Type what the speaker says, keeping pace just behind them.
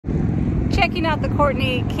checking out the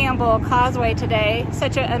Courtney Campbell Causeway today.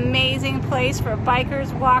 Such an amazing place for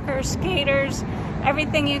bikers, walkers, skaters,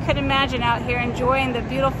 everything you could imagine out here enjoying the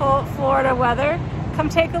beautiful Florida weather. Come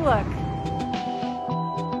take a look.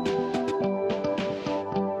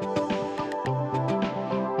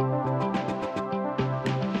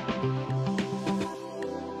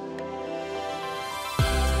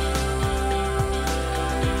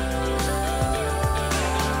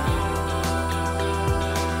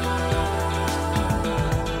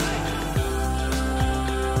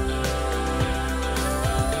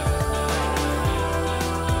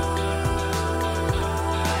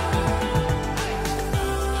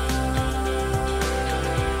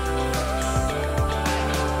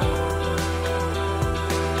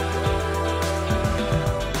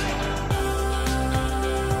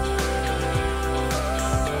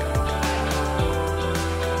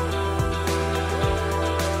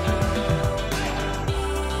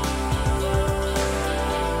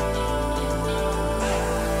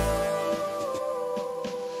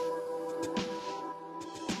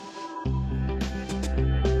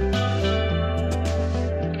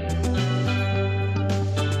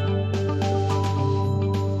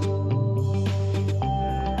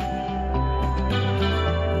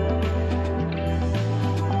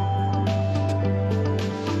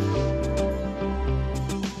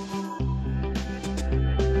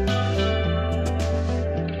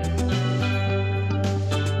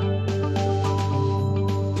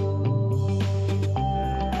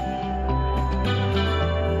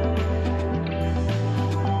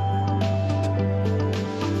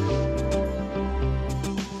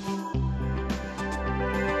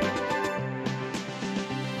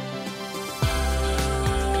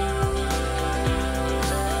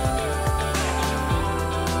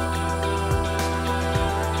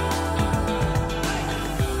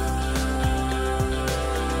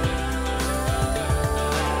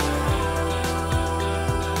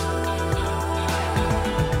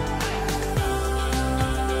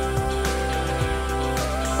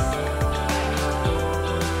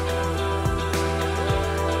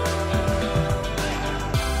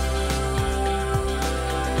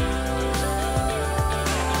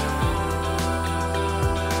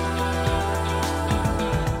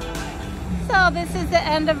 This is the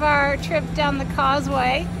end of our trip down the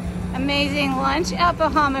causeway. Amazing lunch at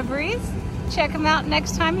Bahama Breeze. Check them out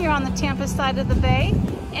next time you're on the Tampa side of the bay.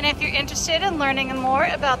 And if you're interested in learning more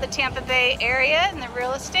about the Tampa Bay area and the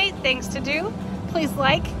real estate, things to do, please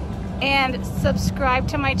like and subscribe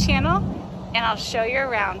to my channel and I'll show you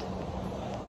around.